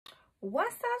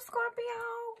What's up, Scorpio?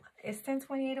 It's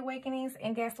 1028 Awakenings,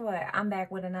 and guess what? I'm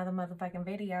back with another motherfucking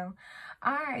video.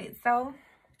 Alright, so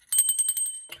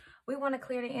we want to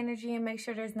clear the energy and make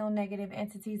sure there's no negative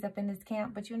entities up in this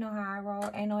camp. But you know how I roll.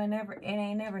 It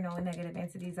ain't never no negative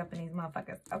entities up in these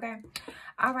motherfuckers, okay?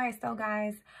 Alright, so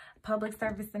guys, public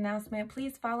service announcement.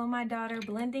 Please follow my daughter,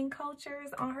 Blending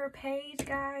Cultures, on her page,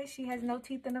 guys. She has no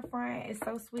teeth in the front. It's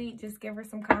so sweet. Just give her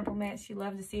some compliments. She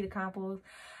loves to see the comments,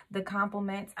 the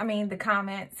comments,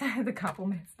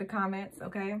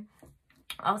 okay?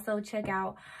 Also, check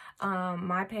out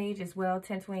my page as well,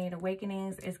 1028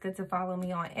 Awakenings. It's good to follow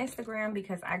me on Instagram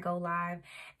because I go live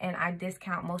and I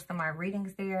discount most of my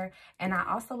readings there. And I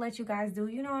also let you guys do,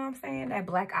 you know what I'm saying, that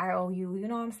black IOU. You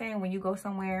know what I'm saying? When you go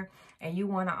somewhere and you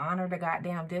want to honor the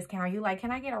goddamn discount, you like,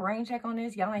 can I get a rain check on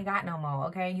this? Y'all ain't got no more,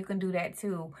 okay? You can do that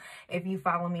too if you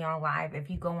follow me on live. If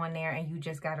you go on there and you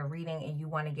just got a reading and you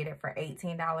want to get it for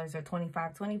 $18 or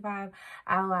 $25.25,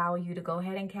 I'll allow you to go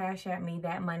ahead and cash at me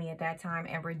that money at that time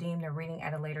and redeem the reading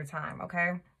at a later time,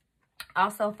 okay?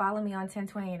 Also, follow me on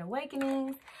 1028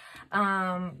 Awakenings.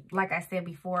 Like I said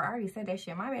before, I already said that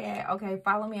shit, my bad. Okay,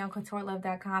 follow me on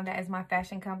COUTURE.com. That is my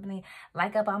fashion company.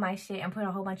 Like up on my shit and put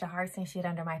a whole bunch of hearts and shit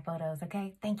under my photos,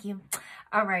 okay? Thank you.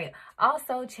 All right.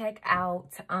 Also, check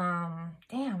out,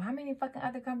 damn, how many fucking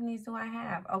other companies do I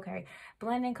have? Okay,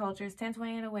 Blending Cultures,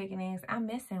 1028 Awakenings. I'm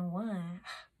missing one.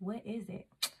 What is it?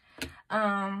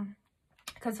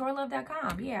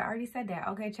 COUTURELove.com. Yeah, I already said that.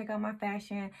 Okay, check out my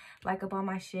fashion, like up on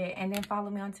my shit, and then follow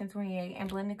me on 1028 and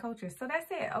Blending Cultures. So that's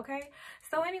it, okay?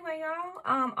 So anyway,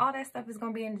 y'all, all that stuff is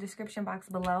going to be in the description box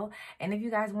below. And if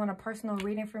you guys want a personal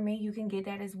reading from me, you can get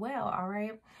that as well, all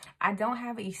right? I don't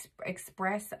have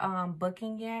express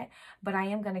booking yet, but I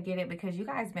am going to get it because you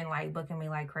guys been like booking me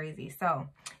like crazy. So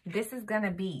this is going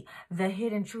to be the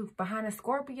hidden truth behind a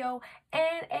Scorpio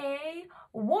and a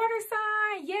water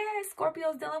sign. Yes,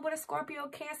 Scorpio's dealing with a Scorpio,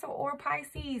 Cancer, or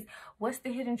Pisces. What's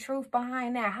the hidden truth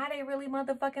behind that? How they really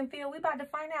motherfucking feel? We about to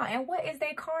find out. And what is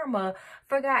their karma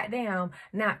for goddamn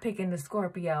not picking the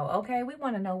Scorpio? Okay, we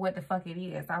want to know what the fuck it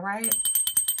is. All right.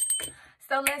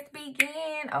 So let's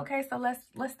begin. Okay, so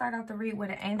let's start off the read with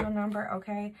an angel number.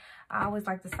 Okay, I always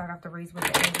like to start off the reads with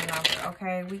the angel number.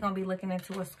 Okay, we're gonna be looking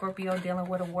into a Scorpio dealing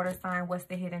with a water sign. What's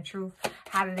the hidden truth?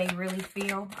 How do they really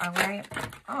feel? All right.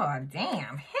 Oh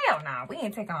damn, hell no, we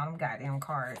ain't taking all them goddamn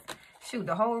cards. Shoot,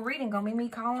 the whole reading gonna be me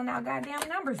calling out goddamn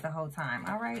numbers the whole time.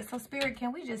 All right, so Spirit,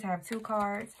 can we just have 2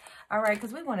 cards? All right,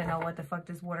 because we want to know what the fuck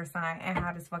this water sign and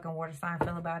how this fucking water sign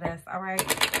feel about us. All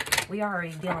right, we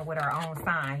already dealing with our own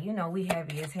sign. You know we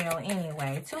heavy as hell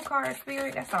anyway. 2 cards,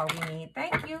 Spirit, that's all we need.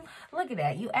 Thank you. Look at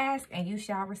that. You ask and you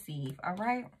shall receive. All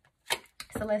right.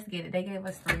 So let's get it. They gave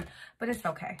us 3, but it's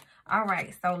okay. All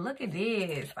right. So look at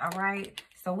this. All right.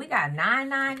 So we got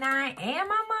 999 and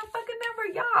my motherfucking number,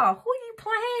 y'all. Who you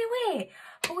playing with?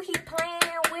 Who he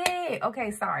playing with?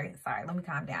 Okay, sorry. Let me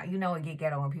calm down. You know it get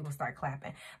ghetto when people start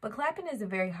clapping. But clapping is a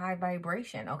very high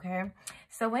vibration, okay?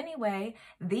 So anyway,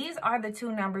 these are the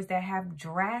 2 numbers that have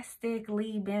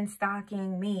drastically been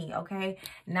stalking me, okay?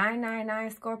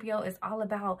 999 Scorpio is all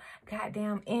about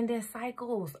goddamn ending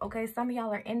cycles, okay? Some of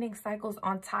y'all are ending cycles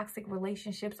on toxic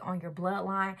relationships on your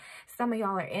bloodline. Some of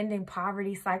y'all are ending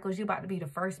poverty cycles. You about to be the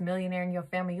first millionaire in your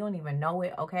family. You don't even know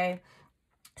it, okay?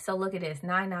 So look at this,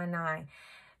 999.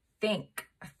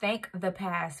 Thank the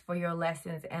past for your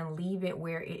lessons and leave it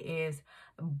where it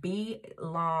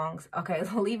belongs. Okay,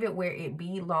 leave it where it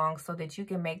belongs so that you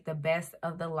can make the best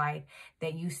of the life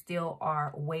that you still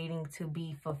are waiting to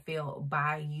be fulfilled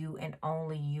by you and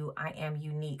only you. I am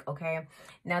unique, okay?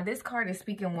 Now, this card is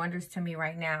speaking wonders to me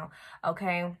right now,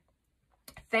 okay?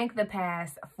 Thank the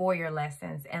past for your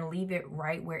lessons and leave it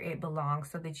right where it belongs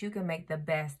so that you can make the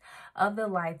best of the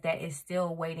life that is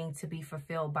still waiting to be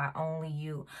fulfilled by only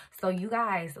you. So you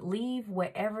guys, leave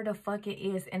whatever the fuck it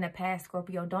is in the past,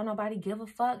 Scorpio. Don't nobody give a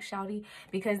fuck, shawty,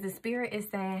 because the Spirit is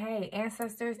saying, hey,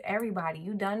 ancestors, everybody,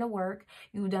 you done the work.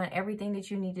 You done everything that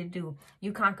you need to do.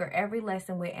 You conquer every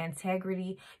lesson with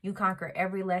integrity. You conquer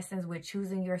every lesson with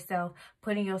choosing yourself,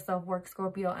 putting your self-work,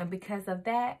 Scorpio. And because of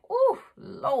that, ooh,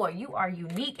 Lord, you are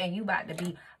unique and you about to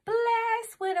be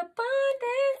blessed with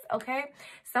abundance, okay?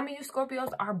 Some of you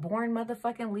Scorpios are born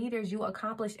motherfucking leaders. You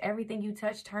accomplish everything you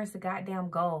touch turns to goddamn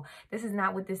gold. This is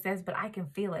not what this says, but I can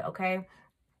feel it, okay?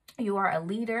 You are a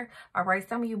leader, all right?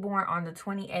 Some of you born on the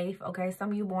 28th, okay?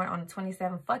 Some of you born on the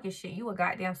 27th. Fuck your shit. You a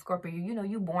goddamn Scorpio. You know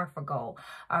you born for gold,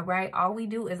 all right? All we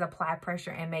do is apply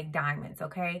pressure and make diamonds,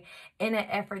 okay? In an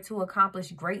effort to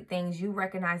accomplish great things, you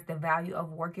recognize the value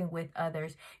of working with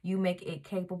others. You make it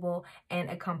capable and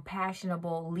a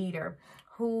compassionable leader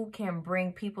who can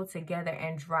bring people together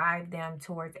and drive them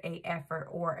towards a effort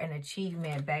or an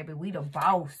achievement, baby. We the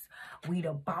boss. We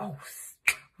the boss.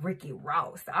 Ricky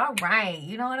Ross. All right.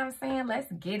 You know what I'm saying?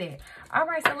 Let's get it. All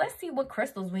right. So let's see what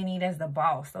crystals we need as the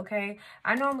boss. Okay.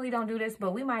 I normally don't do this,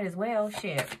 but we might as well.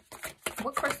 Shit.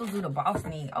 What crystals do the boss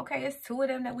need? Okay, it's 2 of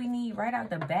them that we need right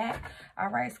out the bat. All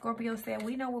right, Scorpio said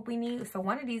we know what we need. So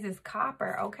one of these is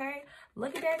copper, okay?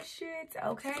 Look at that shit,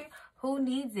 okay? Who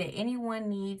needs it? Anyone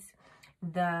needs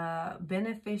the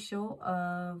beneficial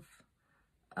of,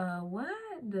 what?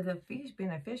 The fish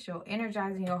beneficial,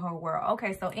 energizing your whole world.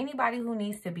 Okay, so anybody who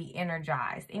needs to be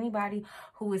energized, anybody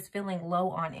who is feeling low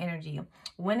on energy,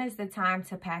 when is the time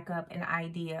to pack up an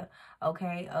idea,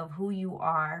 okay, of who you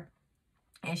are,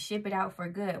 and ship it out for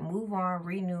good? Move on,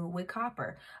 renew with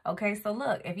copper. Okay, so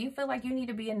look, if you feel like you need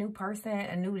to be a new person,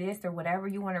 a new this or whatever,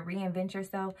 you want to reinvent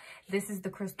yourself, this is the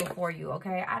crystal for you.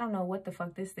 Okay, I don't know what the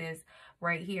fuck this is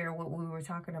right here, what we were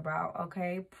talking about.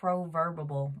 Okay,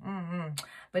 proverbable.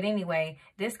 But anyway,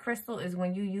 this crystal is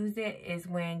when you use it, is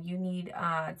when you need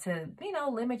to, you know,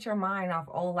 limit your mind off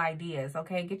old ideas.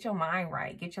 Okay, get your mind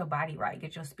right, get your body right,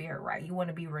 get your spirit right. You want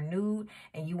to be renewed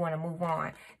and you want to move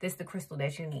on. This is the crystal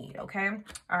that you need. Okay.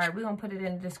 All right, we're going to put it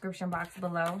in the description box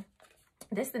below.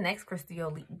 This is the next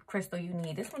crystal you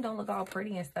need. This one don't look all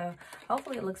pretty and stuff.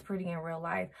 Hopefully it looks pretty in real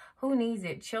life. Who needs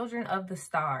it? Children of the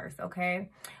stars, okay?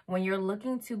 When you're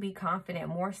looking to be confident,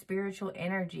 more spiritual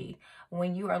energy.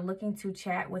 When you are looking to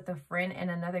chat with a friend in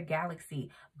another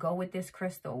galaxy, go with this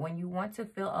crystal. When you want to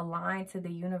feel aligned to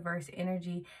the universe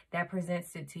energy that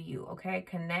presents it to you, okay?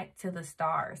 Connect to the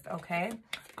stars, okay?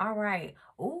 All right.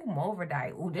 Ooh,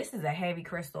 Meteorite. Ooh, this is a heavy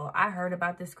crystal. I heard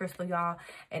about this crystal, y'all.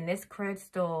 And this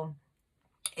crystal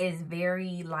is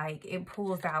very, like, it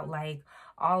pulls out, like,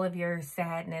 all of your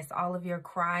sadness, all of your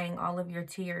crying, all of your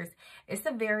tears. It's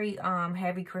a very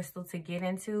heavy crystal to get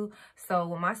into.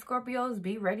 So my Scorpios,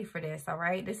 be ready for this, all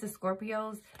right? This is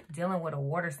Scorpios dealing with a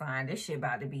water sign. This shit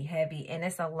about to be heavy. And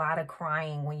it's a lot of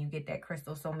crying when you get that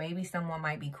crystal. So maybe someone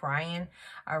might be crying,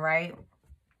 all right?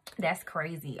 That's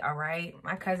crazy, all right?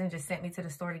 My cousin just sent me to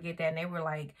the store to get that, and they were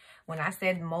like, when I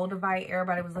said Moldavite,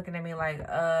 everybody was looking at me like,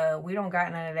 we don't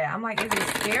got none of that. I'm like, is it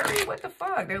scary? What the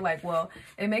fuck? They're like, well,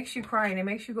 it makes you cry, and it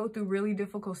makes you go through really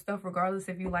difficult stuff regardless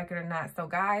if you like it or not. So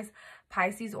guys,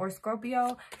 Pisces or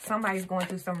Scorpio, somebody's going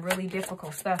through some really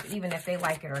difficult stuff, even if they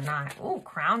like it or not. Ooh,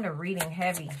 crown the reading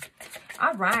heavy.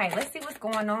 All right, let's see what's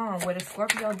going on with a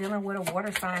Scorpio dealing with a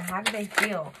water sign. How do they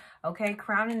feel? Okay,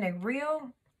 crowning the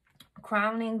real,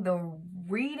 crowning the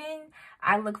reading.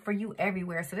 I look for you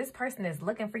everywhere. So this person is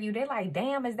looking for you. They're like,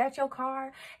 damn, is that your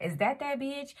car? Is that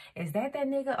bitch? Is that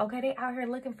nigga? Okay, they out here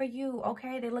looking for you.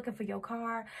 Okay, they're looking for your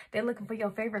car. They're looking for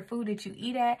your favorite food that you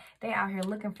eat at. They out here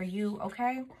looking for you.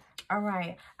 Okay. All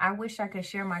right. I wish I could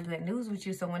share my good news with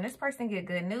you. So when this person get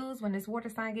good news, when this water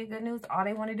sign get good news, all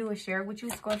they want to do is share it with you,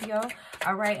 Scorpio.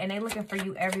 All right. And they looking for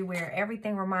you everywhere.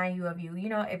 Everything remind you of you. You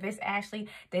know, if it's Ashley,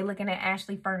 they looking at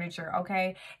Ashley furniture.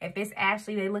 Okay. If it's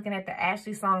Ashley, they looking at the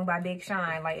Ashley song by Big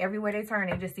Sean. Like everywhere they turn,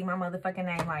 they just see my motherfucking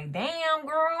name. Like, damn,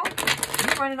 girl,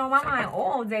 you running on my mind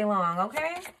all day long.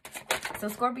 Okay. So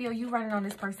Scorpio, you running on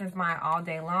this person's mind all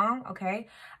day long, okay?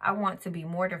 I want to be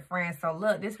more than friends. So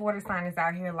look, this water sign is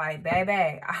out here like,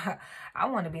 baby, I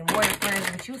want to be more than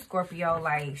friends with you, Scorpio.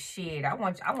 Like, shit, I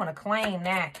want to claim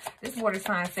that. This water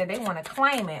sign said they want to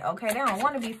claim it, okay? They don't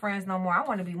want to be friends no more. I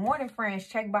want to be more than friends.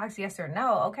 Check box, yes or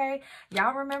no, okay?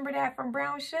 Y'all remember that from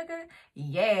Brown Sugar?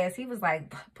 Yes, he was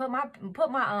like, put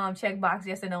my check box,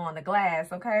 yes or no on the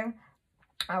glass, okay?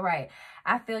 All right.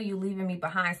 I feel you leaving me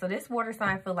behind. So this water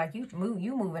sign feel like you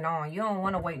moving on. You don't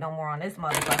want to wait no more on this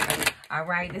motherfucker. All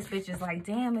right. This bitch is like,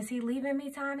 damn, is he leaving me,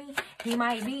 Tommy? He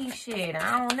might be. Shit,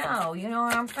 I don't know. You know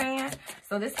what I'm saying?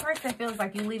 So this person feels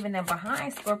like you leaving them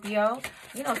behind, Scorpio.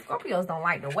 You know, Scorpios don't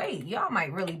like to wait. Y'all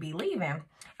might really be leaving.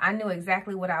 I knew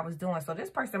exactly what I was doing. So this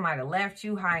person might have left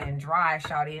you high and dry,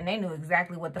 shawty, and they knew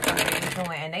exactly what the fuck they was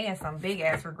doing, and they had some big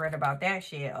ass regret about that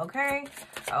shit, okay?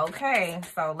 Okay,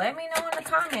 so let me know in the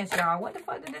comments, y'all. What the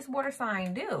fuck did this water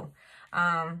sign do?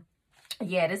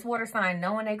 Yeah, this water sign,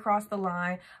 knowing they crossed the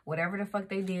line, whatever the fuck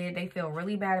they did, they feel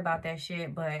really bad about that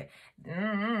shit, but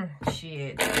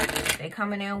shit, they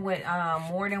coming in with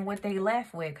more than what they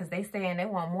left with, because they saying they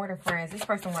want more than friends. This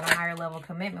person want a higher level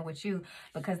commitment with you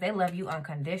because they love you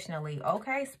unconditionally.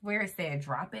 Okay, Spirit said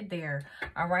drop it there.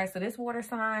 All right, so this water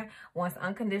sign wants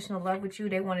unconditional love with you.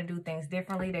 They want to do things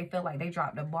differently. They feel like they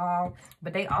dropped the ball,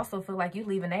 but they also feel like you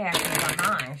leaving their asses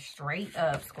behind. Straight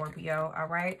up, Scorpio. All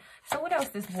right, so what else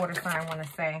this water sign want to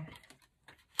say?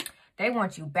 They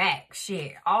want you back.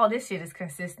 Shit. All this shit is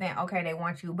consistent. Okay, they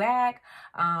want you back.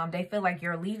 They feel like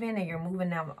you're leaving and you're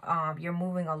moving them, you're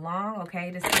moving along.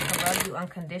 Okay, this person loves you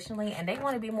unconditionally and they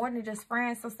want to be more than just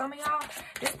friends. So some of y'all,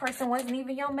 this person wasn't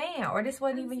even your man, or this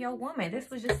wasn't even your woman. This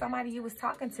was just somebody you was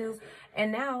talking to,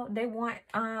 and now they want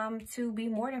to be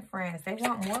more than friends. They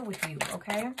want more with you.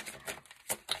 Okay,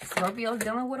 Scorpio's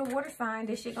dealing with a water sign.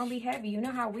 This shit gonna be heavy. You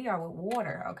know how we are with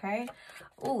water, okay?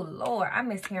 Oh, Lord, I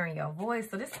miss hearing your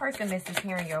voice. So this person misses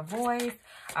hearing your voice,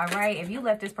 all right? If you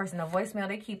left this person a voicemail,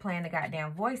 they keep playing the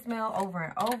goddamn voicemail over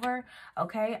and over,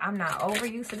 okay? I'm not over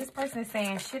you. So this person is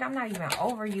saying, shit, I'm not even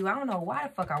over you. I don't know why the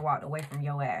fuck I walked away from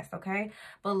your ass, okay?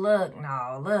 But look,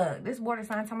 no, look. This water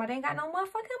sign talking about they ain't got no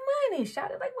motherfucking money. Shout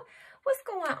it like, what's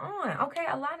going on? Okay,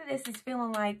 a lot of this is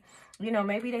feeling like, you know,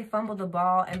 maybe they fumbled the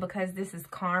ball, and because this is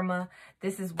karma,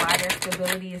 this is why their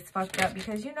stability is fucked up.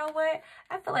 Because you know what?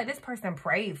 I feel like this person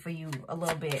prayed for you a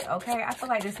little bit, okay? I feel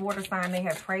like this water sign may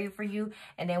have prayed for you,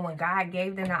 and then when God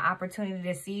gave them the opportunity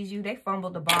to seize you, they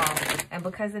fumbled the ball. And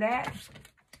because of that,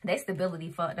 their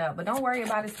stability fucked up. But don't worry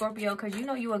about it, Scorpio, because you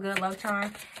know you a good luck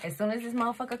charm. As soon as this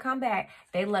motherfucker come back,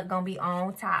 they luck gonna be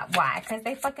on top. Why? Because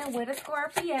they fucking with a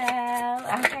Scorpio,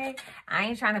 okay? I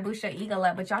ain't trying to boost your ego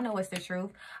up, but y'all know it's the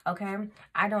truth, okay?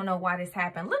 I don't know why this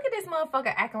happened. Look at this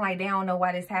motherfucker acting like they don't know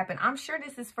why this happened. I'm sure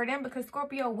this is for them because,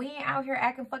 Scorpio, we ain't out here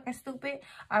acting fucking stupid,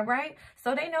 all right?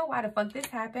 So they know why the fuck this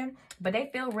happened, but they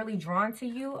feel really drawn to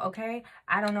you, okay?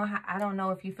 I don't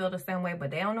know if you feel the same way, but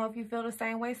they don't know if you feel the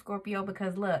same way, Scorpio,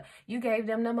 because look, you gave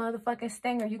them the motherfucking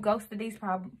stinger. You ghosted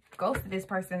this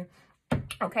person.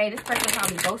 Okay, this person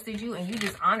probably ghosted you and you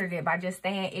just honored it by just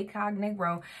staying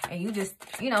incognito and you just,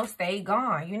 you know, stayed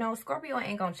gone. You know, Scorpio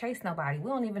ain't gonna chase nobody. We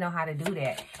don't even know how to do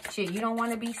that. Shit, you don't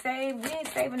want to be saved? We ain't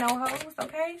saving no hoes,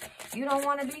 okay? You don't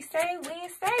want to be saved? We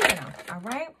ain't saving them, all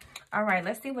right? All right,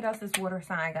 let's see what else this water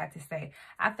sign got to say.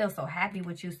 I feel so happy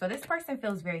with you. So this person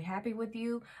feels very happy with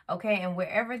you, okay? And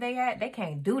wherever they at, they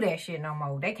can't do that shit no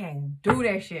more. They can't do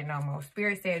that shit no more.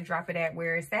 Spirit said drop it at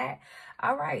where it's at.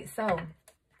 All right, so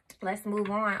let's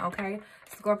move on, okay?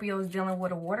 Scorpio's dealing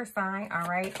with a water sign, all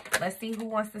right? Let's see who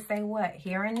wants to say what.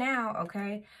 Here and now,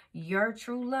 okay? Your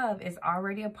true love is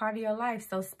already a part of your life.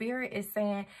 So Spirit is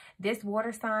saying this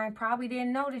water sign probably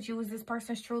didn't know that you was this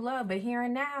person's true love. But here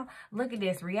and now, look at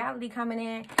this. Reality coming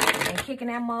in and kicking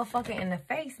that motherfucker in the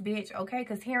face, bitch, okay?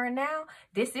 Because here and now,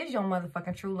 this is your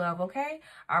motherfucking true love, okay?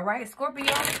 All right,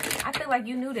 Scorpio, I feel like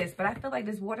you knew this, but I feel like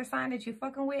this water sign that you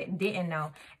fucking with didn't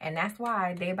know. And that's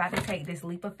why they about to take this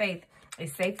leap of faith.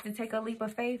 It's safe to take a leap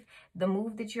of faith, the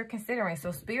move that you're considering.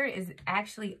 So Spirit is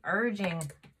actually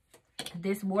urging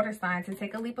this water sign to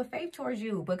take a leap of faith towards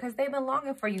you because they've been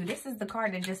longing for you. This is the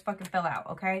card that just fucking fell out,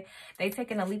 okay? They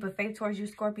taking a leap of faith towards you,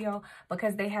 Scorpio,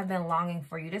 because they have been longing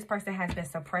for you. This person has been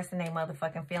suppressing their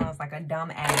motherfucking feelings like a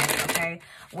dumb ass, okay?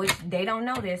 Which they don't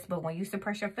know this, but when you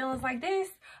suppress your feelings like this,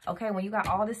 okay, when you got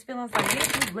all this feelings like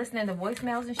this, you listening to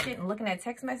voicemails and shit and looking at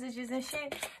text messages and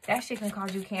shit, that shit can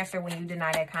cause you cancer when you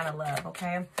deny that kind of love,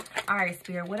 okay? All right,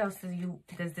 Spirit, what else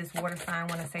does this water sign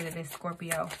want to say to this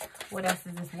Scorpio? What else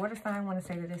does this water sign want to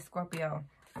say to this Scorpio?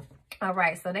 All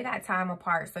right, so they got time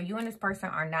apart. So you and this person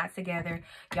are not together.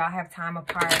 Y'all have time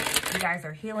apart. You guys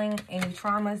are healing any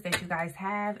traumas that you guys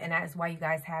have, and that is why you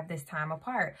guys have this time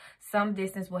apart. Some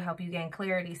distance will help you gain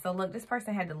clarity. So look, this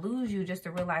person had to lose you just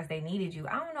to realize they needed you.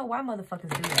 I don't know why motherfuckers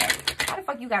do that. How the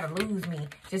fuck you gotta lose me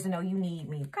just to know you need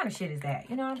me? What kind of shit is that?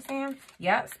 You know what I'm saying?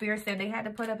 Yep, Spirit said they had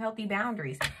to put up healthy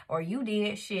boundaries. Or you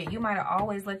did. Shit, you might have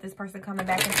always let this person coming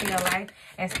back into your life.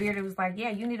 And Spirit was like, yeah,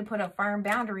 you need to put up firm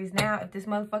boundaries now. If this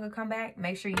motherfucker come back,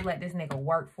 make sure you let this nigga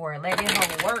work for it. Let this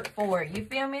hoe work for it. You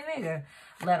feel me, nigga?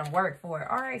 Let him work for it.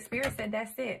 All right, Spirit said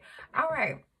that's it. All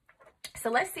right.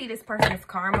 So let's see this person's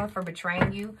karma for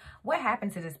betraying you. What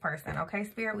happened to this person? Okay,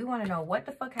 Spirit, we want to know what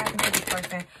the fuck happened to this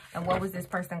person and what was this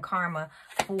person's karma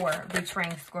for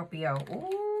betraying Scorpio.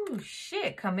 Ooh,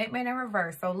 shit. Commitment in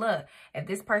reverse. So look, if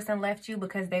this person left you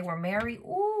because they were married,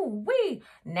 ooh,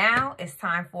 now it's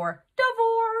time for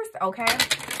divorce, okay?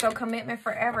 So commitment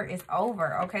forever is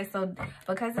over, okay? So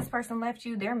because this person left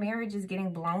you, their marriage is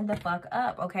getting blown the fuck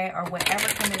up, okay? Or whatever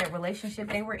committed relationship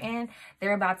they were in,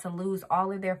 they're about to lose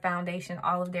all of their foundation,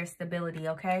 all of their stability,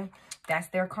 okay? That's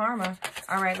their karma.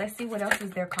 All right, let's see what else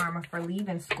is their karma for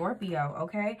leaving Scorpio,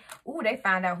 okay? Ooh, they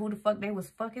found out who the fuck they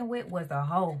was fucking with was a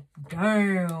hoe.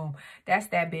 Damn. That's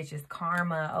that bitch's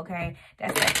karma, okay?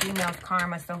 That's that female's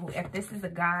karma. So if this is a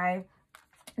guy,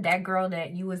 that girl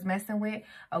that you was messing with,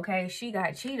 okay, she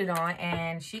got cheated on,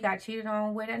 and she got cheated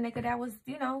on with a nigga that was,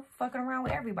 you know, fucking around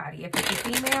with everybody. If it's a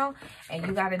female and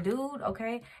you got a dude,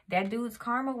 okay, that dude's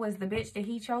karma was the bitch that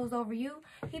he chose over you.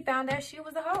 He found out she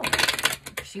was a hoe.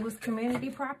 She was community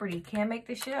property. Can't make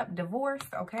this shit up.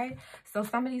 Divorced, okay? So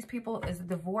some of these people is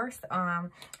divorced.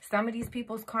 Some of these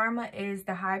people's karma is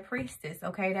the high priestess,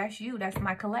 okay? That's you. That's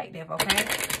my collective, okay?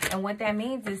 And what that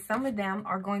means is some of them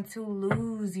are going to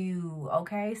lose you,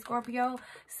 okay, Scorpio?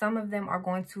 Some of them are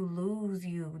going to lose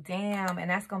you. Damn.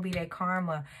 And that's going to be their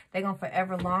karma. They're going to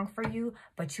forever long for you,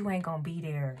 but you ain't going to be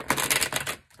there.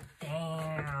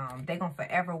 Damn. They're going to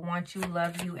forever want you,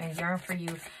 love you, and yearn for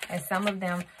you. And some of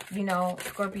them, you know,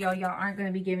 Scorpio, y'all aren't going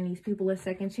to be giving these people a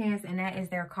second chance, and that is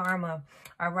their karma.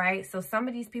 All right? So some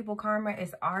of these people karma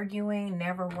is arguing,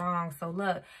 never wrong. So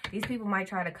look, these people might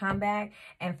try to come back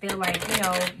and feel like, you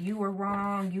know, you were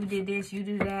wrong, you did this, you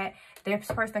did that. This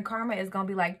person karma is going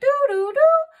to be like, doo-doo-doo.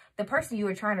 The person you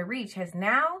were trying to reach has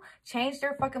now changed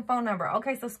their fucking phone number.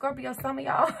 Okay, so Scorpio, some of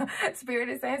y'all, Spirit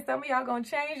is saying some of y'all gonna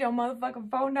change your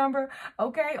motherfucking phone number,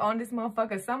 okay, on this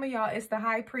motherfucker. Some of y'all, it's the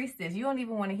high priestess. You don't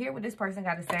even want to hear what this person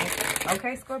got to say.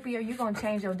 Okay, Scorpio, you gonna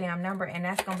change your damn number, and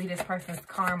that's gonna be this person's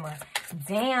karma.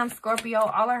 Damn, Scorpio,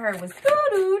 all I heard was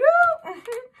doo-doo-doo.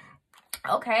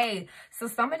 Okay, so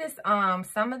some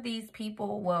of these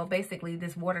people, well, basically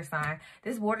this water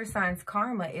sign's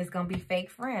karma is gonna be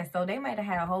fake friends. So they might have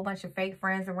had a whole bunch of fake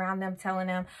friends around them telling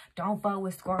them, don't fuck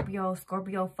with Scorpio,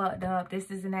 Scorpio fucked up,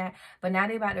 this and that. But now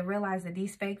they about to realize that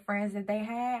these fake friends that they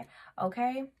had,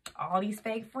 okay, all these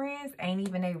fake friends ain't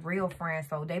even a real friends.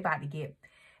 So they about to get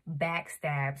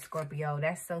backstabbed, Scorpio.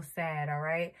 That's so sad. All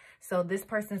right, so this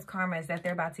person's karma is that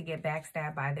they're about to get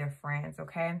backstabbed by their friends.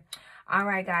 Okay, all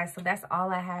right, guys, so that's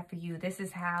all I have for you. This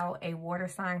is how a water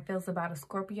sign feels about a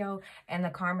Scorpio and the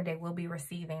karma they will be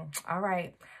receiving. All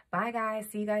right, bye, guys.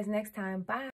 See you guys next time. Bye.